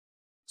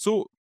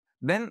So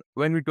then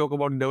when we talk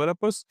about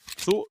developers,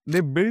 so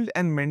they build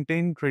and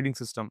maintain trading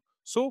system.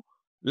 So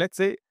let's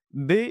say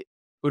they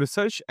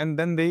research and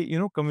then they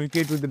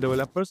communicate with the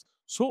developers.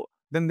 So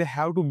then they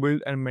have to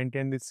build and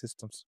maintain these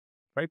systems,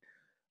 right?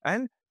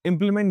 And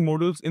implement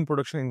models in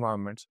production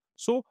environments.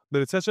 So the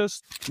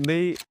researchers,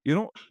 they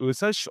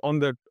research on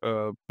the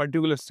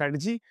particular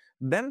strategy.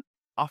 Then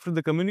after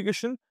the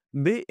communication,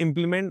 they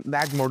implement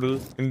that model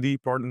in the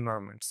product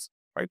environments,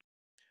 right?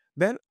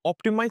 Then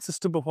optimize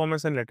system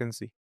performance and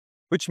latency,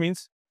 which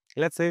means,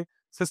 let's say,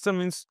 system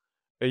means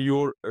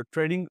your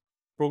trading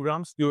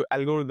programs, your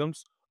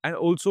algorithms, and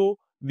also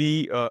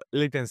the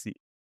latency.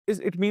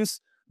 It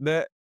means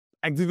the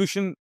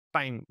execution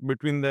time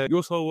between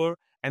your server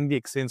and the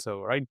exchange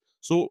server, right?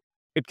 So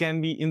it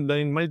can be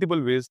in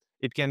multiple ways.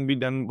 It can be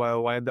done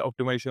via the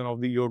optimization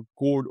of your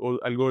code or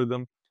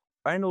algorithm,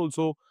 and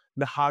also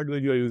the hardware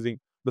you are using,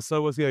 the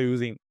servers you are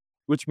using,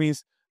 which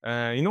means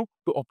to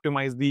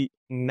optimize the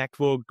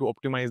network, to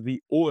optimize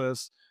the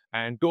OS,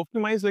 and to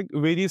optimize like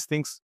various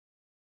things